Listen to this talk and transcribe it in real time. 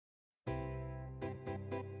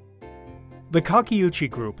The Kakiuchi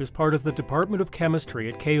Group is part of the Department of Chemistry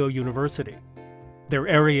at Keio University. Their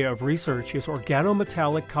area of research is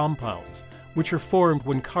organometallic compounds, which are formed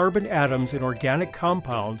when carbon atoms in organic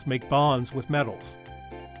compounds make bonds with metals.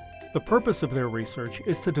 The purpose of their research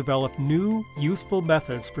is to develop new, useful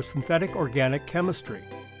methods for synthetic organic chemistry,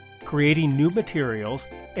 creating new materials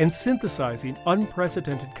and synthesizing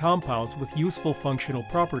unprecedented compounds with useful functional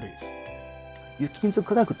properties. 有機金属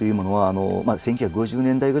化学というものは1950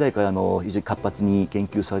年代ぐらいから非常に活発に研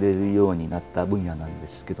究されるようになった分野なんで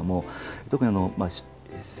すけども、特に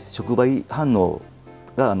触媒反応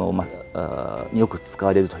がによく使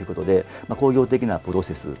われるということで、工業的なプロ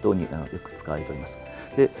セス等によく使われております。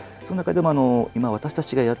で、その中でも今私た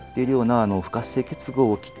ちがやっているような不活性結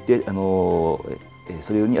合を切って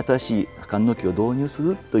それに新しい反応器を導入す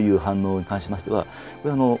るという反応に関しましては、こ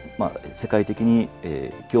れは世界的に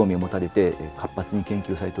興味を持たれて活発に研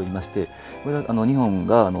究されておりまして、これは日本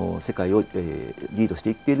が世界をリードして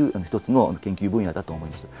いっている一つの研究分野だと思い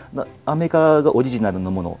ます。アメリカがオリジナルの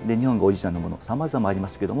もので、日本がオリジナルのもの、さまざまありま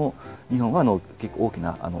すけれども、日本は結構大き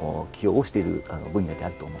な寄与をしている分野であ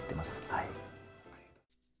ると思っています。はい。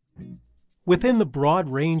Within the broad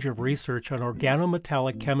range of research on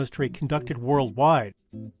organometallic chemistry conducted worldwide,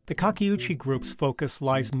 the Kakiuchi Group's focus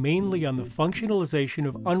lies mainly on the functionalization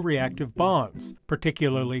of unreactive bonds,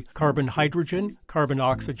 particularly carbon-hydrogen,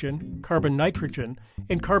 carbon-oxygen, carbon-nitrogen,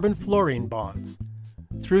 and carbon-fluorine bonds.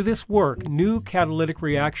 Through this work, new catalytic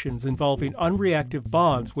reactions involving unreactive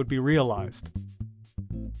bonds would be realized.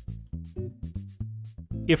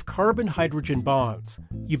 If carbon-hydrogen bonds,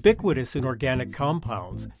 ubiquitous in organic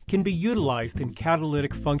compounds, can be utilized in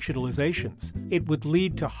catalytic functionalizations, it would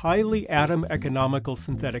lead to highly atom-economical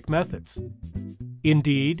synthetic methods.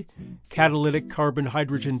 Indeed, catalytic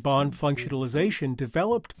carbon-hydrogen bond functionalization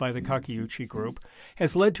developed by the Kakiuchi Group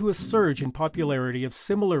has led to a surge in popularity of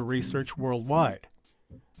similar research worldwide.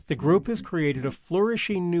 The group has created a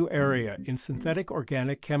flourishing new area in synthetic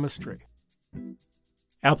organic chemistry.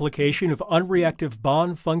 Application of unreactive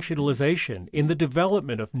bond functionalization in the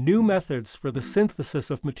development of new methods for the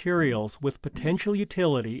synthesis of materials with potential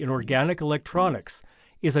utility in organic electronics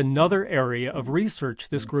is another area of research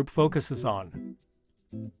this group focuses on.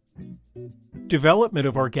 Development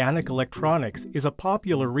of organic electronics is a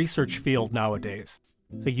popular research field nowadays.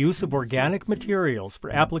 The use of organic materials for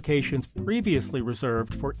applications previously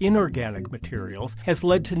reserved for inorganic materials has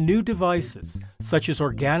led to new devices such as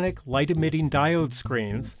organic light-emitting diode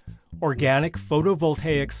screens, organic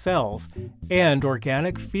photovoltaic cells, and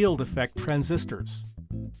organic field effect transistors.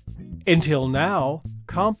 Until now,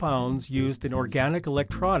 compounds used in organic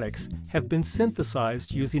electronics have been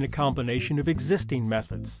synthesized using a combination of existing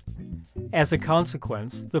methods. As a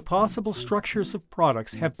consequence, the possible structures of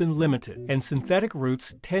products have been limited, and synthetic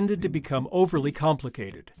routes tended to become overly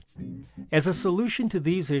complicated. As a solution to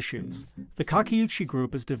these issues, the Kakiuchi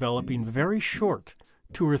Group is developing very short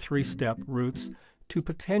 2- or 3-step routes to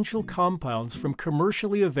potential compounds from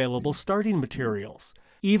commercially available starting materials,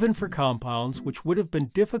 even for compounds which would have been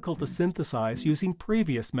difficult to synthesize using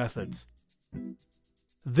previous methods.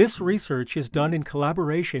 This research is done in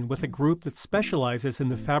collaboration with a group that specializes in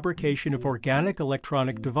the fabrication of organic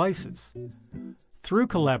electronic devices. Through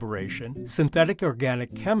collaboration, synthetic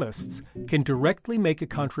organic chemists can directly make a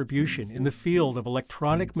contribution in the field of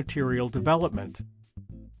electronic material development.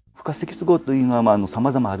 不活性結合というのは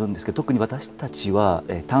様々あるんですけど、特に私たちは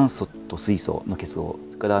炭素と水素の結合、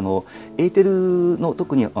それからエーテルの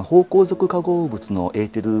特に芳香族化合物のエー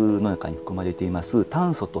テルの中に含まれています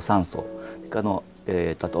炭素と酸素、それから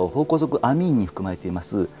あと芳香族アミンに含まれていま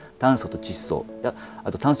す炭素と窒素や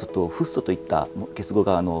あと炭素とフッ素といった結合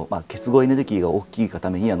が結合エネルギーが大きいが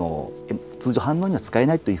ために通常反応には使え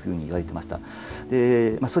ないというふうに言われてました。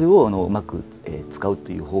で、それをうまく使う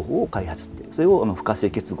という方法を開発して、それを不活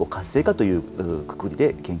性結合活性化というくくり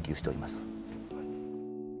で研究しております。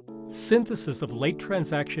Synthesis of late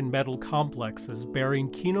transaction metal complexes bearing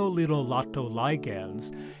quinolidolato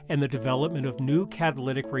ligands and the development of new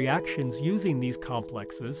catalytic reactions using these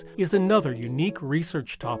complexes is another unique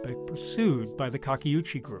research topic pursued by the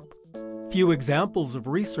Kakiuchi Group. Few examples of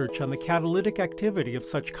research on the catalytic activity of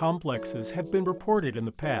such complexes have been reported in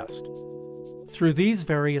the past. Through these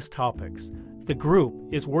various topics, the group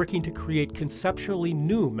is working to create conceptually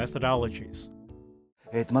new methodologies.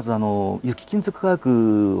 まず有機金属化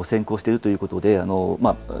学を専攻しているということでこ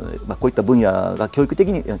ういった分野が教育的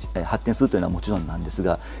に発展するというのはもちろんなんです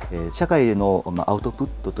が、社会へのアウトプッ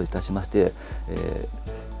トといたしまして、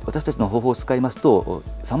私たちの方法を使いますと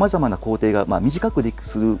さまざまな工程が短く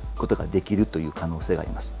することができるという可能性があ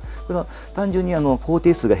ります。これは単純に工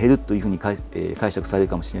程数が減るというふうに解釈される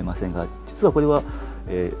かもしれませんが、実はこれは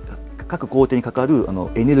各工程にかかる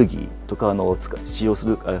エネルギーとか使用す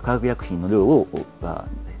る化学薬品の量を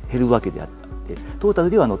減るわけであって、トータル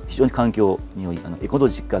では非常に環境に良いエコロ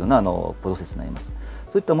ジカルなプロセスになります。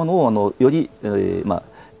そういったものをより、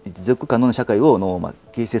持続可能な社会を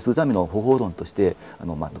形成するための方法論として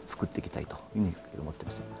作っていきたいというふうに思ってい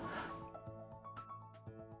ます。